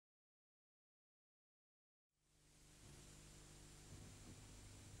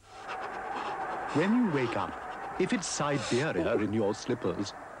When you wake up, if it's Siberia in your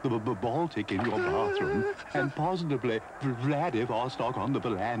slippers, the Baltic in your bathroom, and positively Vladivostok on the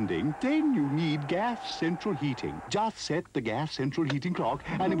landing, then you need gas central heating. Just set the gas central heating clock,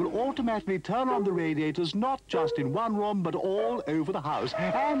 and it will automatically turn on the radiators not just in one room, but all over the house,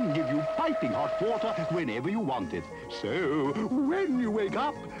 and give you piping hot water whenever you want it. So, when you wake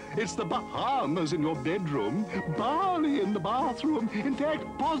up, it's the Bahamas in your bedroom, Bali in the bathroom, in fact,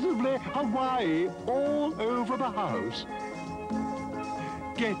 possibly Hawaii all over the house.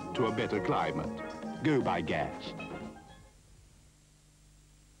 Get to a better climate. Go by gas.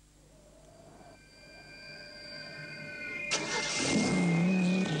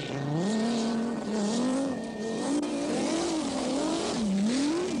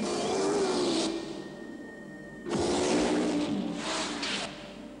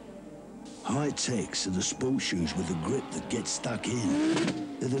 High-techs are the sports shoes with the grip that gets stuck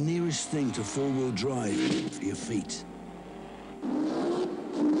in. They're the nearest thing to four-wheel drive for your feet.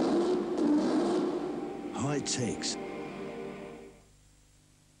 High-techs.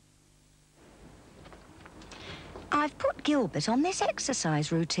 I've put Gilbert on this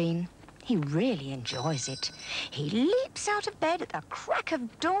exercise routine. He really enjoys it. He leaps out of bed at the crack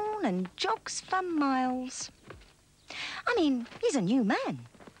of dawn and jogs for miles. I mean, he's a new man.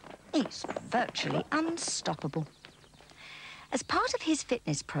 He's virtually unstoppable. As part of his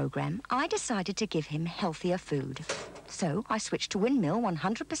fitness program, I decided to give him healthier food. So I switched to Windmill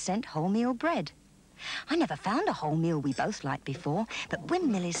 100% wholemeal bread. I never found a wholemeal we both liked before, but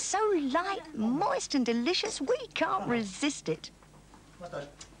Windmill is so light, moist and delicious, we can't resist it.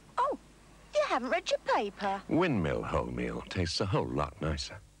 Oh, you haven't read your paper. Windmill wholemeal tastes a whole lot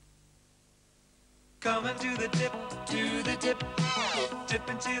nicer. Come and do the dip, dip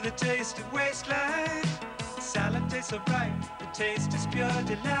into the taste of wasteland. Salad tastes so right, the taste is pure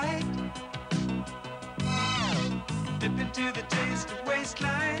delight. Dip into the taste of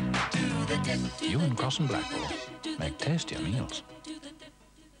wasteland. Do the dip. You and Cross and Blackwell make tastier meals.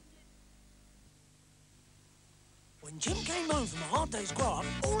 When Jim came home from a hard day's graft,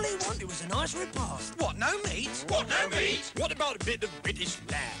 all he wanted was a nice repast. What, no meat? What, no meat? What about a bit of British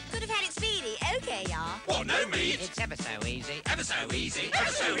lamb? Could have had it speedy. OK, yeah. What, no meat? It's ever so easy. Ever so easy.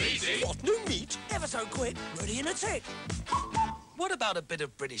 Ever so easy. What, no meat? Ever so quick, ready in a tick. What about a bit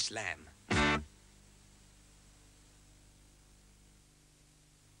of British lamb?